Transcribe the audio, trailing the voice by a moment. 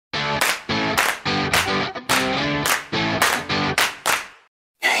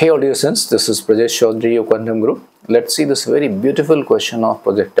Hey audience, this is Projectile Quantum Group. Let's see this very beautiful question of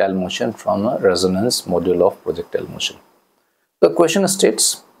projectile motion from a resonance module of projectile motion. The question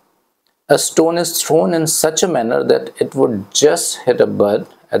states, a stone is thrown in such a manner that it would just hit a bud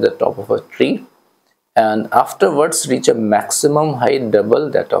at the top of a tree and afterwards reach a maximum height double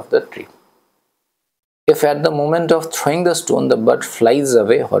that of the tree. If at the moment of throwing the stone, the bud flies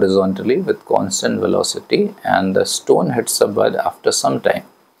away horizontally with constant velocity and the stone hits the bud after some time,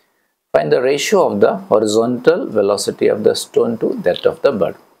 find the ratio of the horizontal velocity of the stone to that of the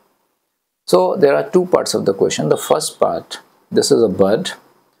bud. So there are two parts of the question. The first part, this is a bud.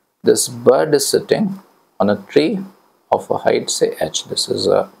 This bud is sitting on a tree of a height, say h. This is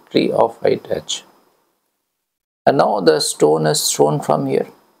a tree of height h. And now the stone is thrown from here.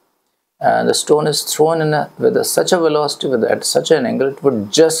 And the stone is thrown with such a velocity, at such an angle, it would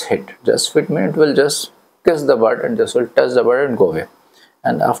just hit. Just hit means it will just kiss the bud and just will touch the bud and go away.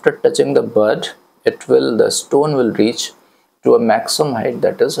 And after touching the bud, the stone will reach to a maximum height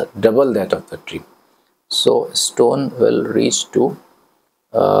that is double that of the tree. So stone will reach to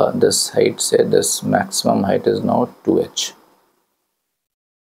this height, say this maximum height is now 2h.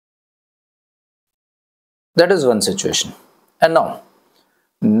 That is one situation. And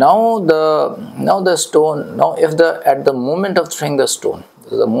now the stone, at the moment of throwing the stone,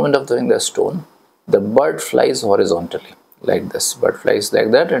 the bud flies horizontally like this. Bud flies like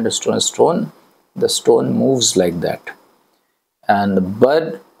that and the stone is thrown. The stone moves like that. And the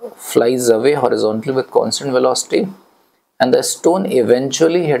bud flies away horizontally with constant velocity. And the stone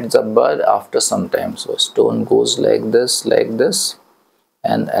eventually hits the bud after some time. So stone goes like this.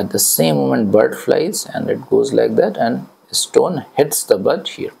 And at the same moment bud flies and it goes like that and stone hits the bud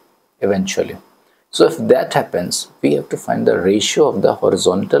here eventually. So if that happens, we have to find the ratio of the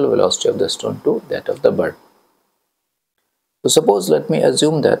horizontal velocity of the stone to that of the bud. So suppose, let me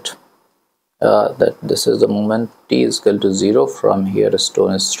assume that this is the moment t is equal to 0. From here a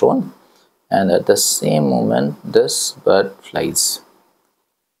stone is thrown and at the same moment this bud flies.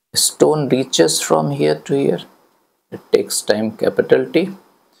 Stone reaches from here to here. It takes time capital T.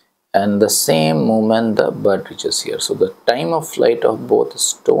 And the same moment the bud reaches here. So the time of flight of both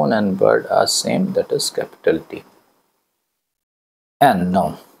stone and bud are same, that is capital T. And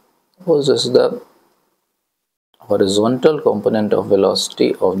now, suppose this is the horizontal component of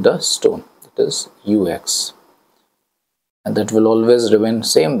velocity of the stone, that is ux. And that will always remain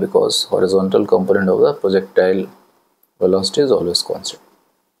same because horizontal component of the projectile velocity is always constant.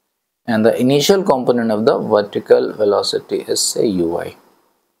 And the initial component of the vertical velocity is, say, uy.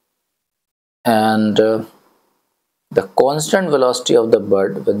 And the constant velocity of the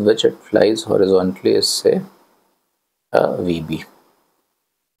bud with which it flies horizontally is, say, vb.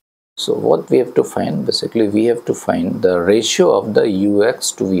 So what we have to find, basically we have to find the ratio of the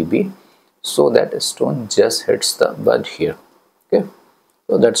ux to vb so that a stone just hits the bud here. Okay,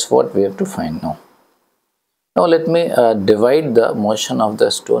 so that's what we have to find now. Now let me divide the motion of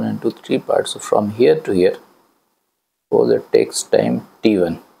the stone into three parts. So from here to here, suppose it takes time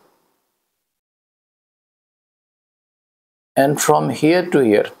t1. And from here to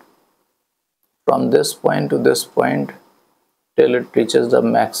here, from this point to this point till it reaches the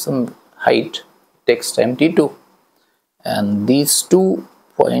maximum height, takes time t2. And these 2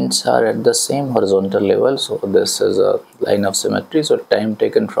 points are at the same horizontal level. So this is a line of symmetry. So time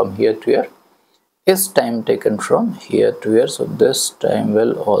taken from here to here is time taken from here to here. So this time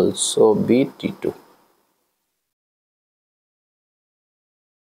will also be t2.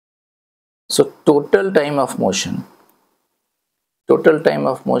 So total time of motion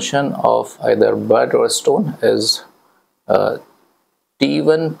of either bud or stone is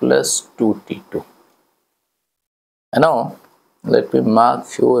t1 plus 2t2. And now let me mark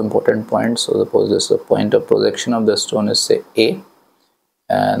few important points. So suppose this is the point of projection of the stone is, say, A,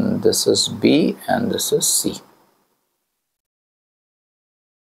 and this is B, and this is C.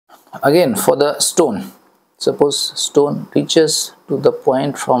 Again, for the stone, suppose stone reaches to the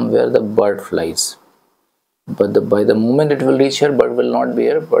point from where the bud flies. But by the moment it will reach here, bud will not be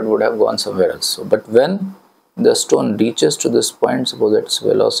here, bud would have gone somewhere else. So, but when the stone reaches to this point, suppose its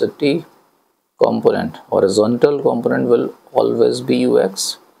velocity component, horizontal component will always be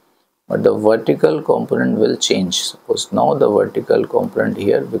ux, but the vertical component will change. Suppose now the vertical component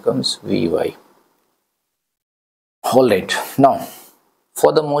here becomes vy. Alright, now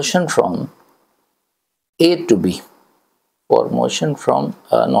for the motion from A to B, for motion from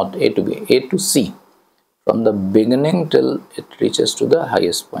not A to B, A to C, from the beginning till it reaches to the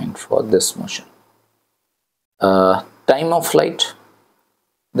highest point for this motion. Time of flight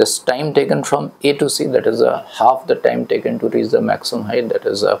This time taken from A to C, that is a half the time taken to reach the maximum height, that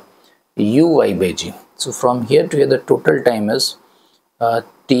is a uy by g. So from here to here the total time is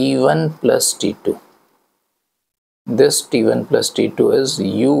t1 plus t2. This t1 plus t2 is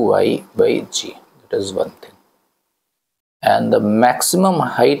uy by g. That is one thing. And the maximum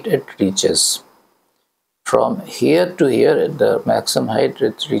height it reaches from here to here, the maximum height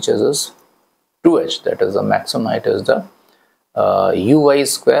it reaches is 2h. That is the maximum height is the uy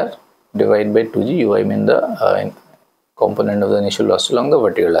square divided by 2g. Uy means the component of the initial velocity along the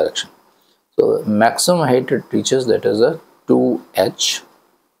vertical direction. So maximum height it reaches, that is a 2h,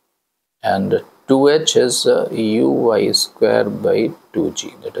 and 2h is uy square by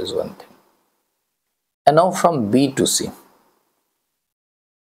 2g. That is one thing. And now from B to C.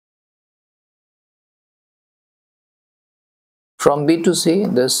 From B to C,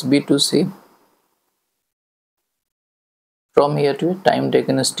 this B to C, from here to time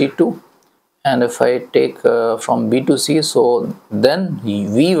taken is t2, and if I take from B to C, so then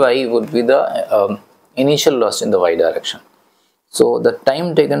Vy would be the initial velocity in the y direction. So the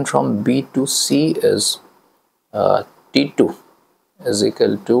time taken from B to C is t2 is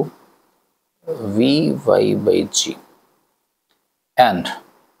equal to Vy by g, and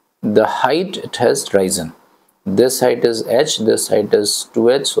the height it has risen. This height is h, this height is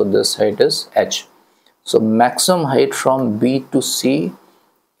 2h, so this height is h. So maximum height from B to C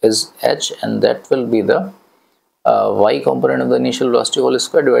is h, and that will be the y component of the initial velocity whole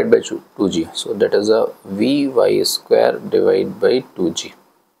square divided by 2g. So that is a Vy square divided by 2g.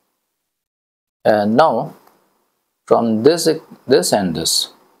 And now from this and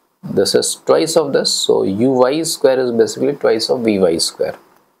this is twice of this, so uy square is basically twice of Vy square.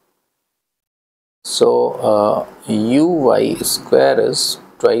 So uy square is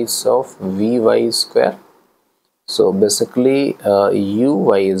twice of Vy square. So basically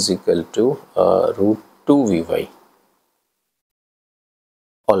uy is equal to root 2 Vy.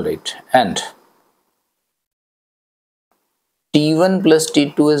 Alright, and t1 plus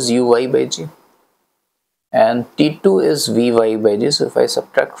t2 is uy by g, and t2 is Vy by g. So if I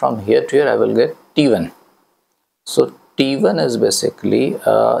subtract from here to here, I will get t1. So t1 is basically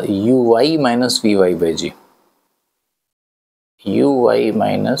uy minus Vy by g. Uy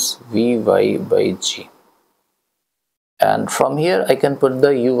minus Vy by g. And from here I can put the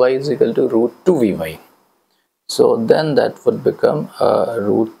uy is equal to root 2 Vy. So then that would become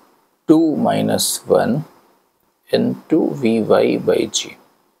root 2 minus 1 into Vy by g.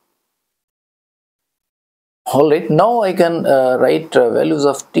 Alright, now I can write values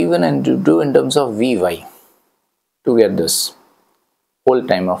of t1 and t2 in terms of Vy to get this whole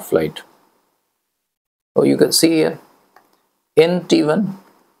time of flight. So you can see here, in t1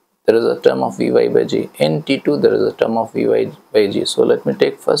 there is a term of Vy by g, in t2 there is a term of Vy by g. So let me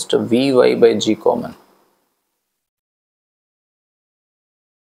take first Vy by g common.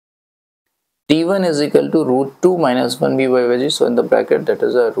 t1 is equal to root 2 minus 1 Vy by g, so in the bracket that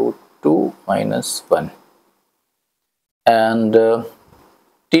is a root 2 minus 1, and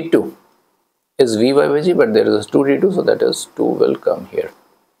t2 is Vy by g, but there is a 2t2, so that is 2 will come here.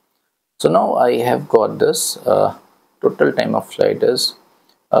 So now I have got this total time of flight is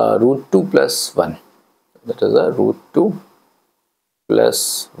root 2 plus 1, that is a root 2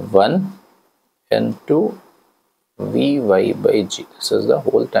 plus 1 into Vy by g. This is the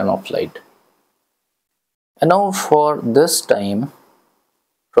whole time of flight. And now for this time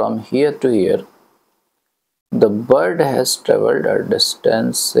from here to here, the bird has traveled a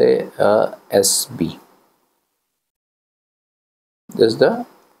distance, say SB. This is the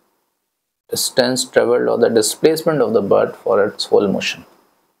distance traveled or the displacement of the bird for its whole motion.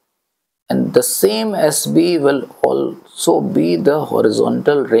 And the same SB will also be the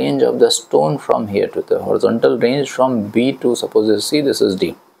horizontal range of the stone from here to the horizontal range from B to, suppose you see this is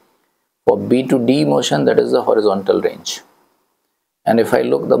D. For B to D motion, that is the horizontal range. And if I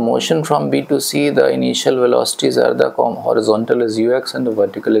look the motion from B to C, the initial velocities are the horizontal is ux and the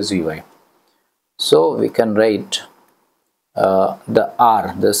vertical is vy. So we can write the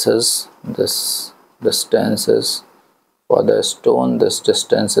r, this distance is for the stone, this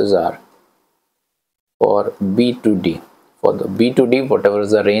distance is r. For B to D, for the B to D, whatever is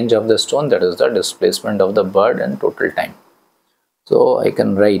the range of the stone, that is the displacement of the bird and total time. So I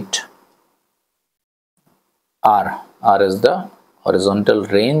can write r is the horizontal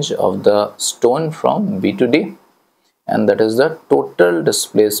range of the stone from B to D, and that is the total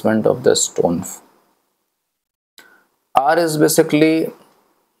displacement of the stone. R is basically,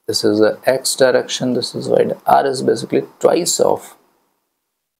 this is the x direction, this is y. R is basically twice of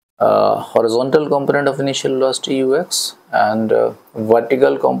horizontal component of initial velocity ux and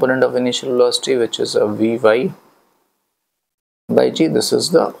vertical component of initial velocity, which is a vy by g. This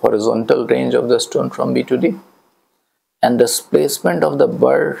is the horizontal range of the stone from B to D. And displacement of the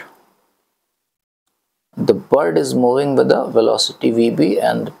bird. The bird is moving with the velocity vb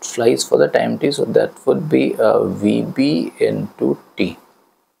and it flies for the time t, so that would be vb into t.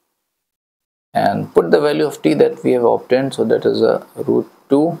 And put the value of t that we have obtained, so that is a root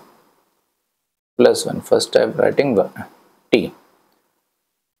 2 plus 1. First I am writing t,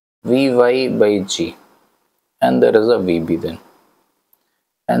 vy by g, and there is a vb then.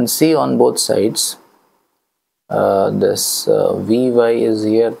 And see on both sides, this vy is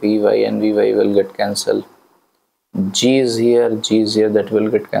here, vy and vy will get cancelled. G is here, that will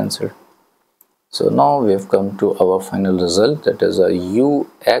get cancelled. So now we have come to our final result, that is a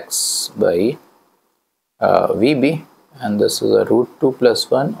ux by vb, and this is a root 2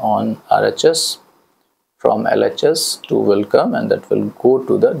 plus 1 on RHS. From LHS 2 will come and that will go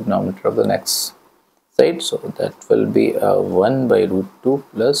to the denominator of the next side, so that will be 1 by root 2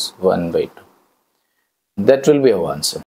 plus 1 by 2. That will be our answer.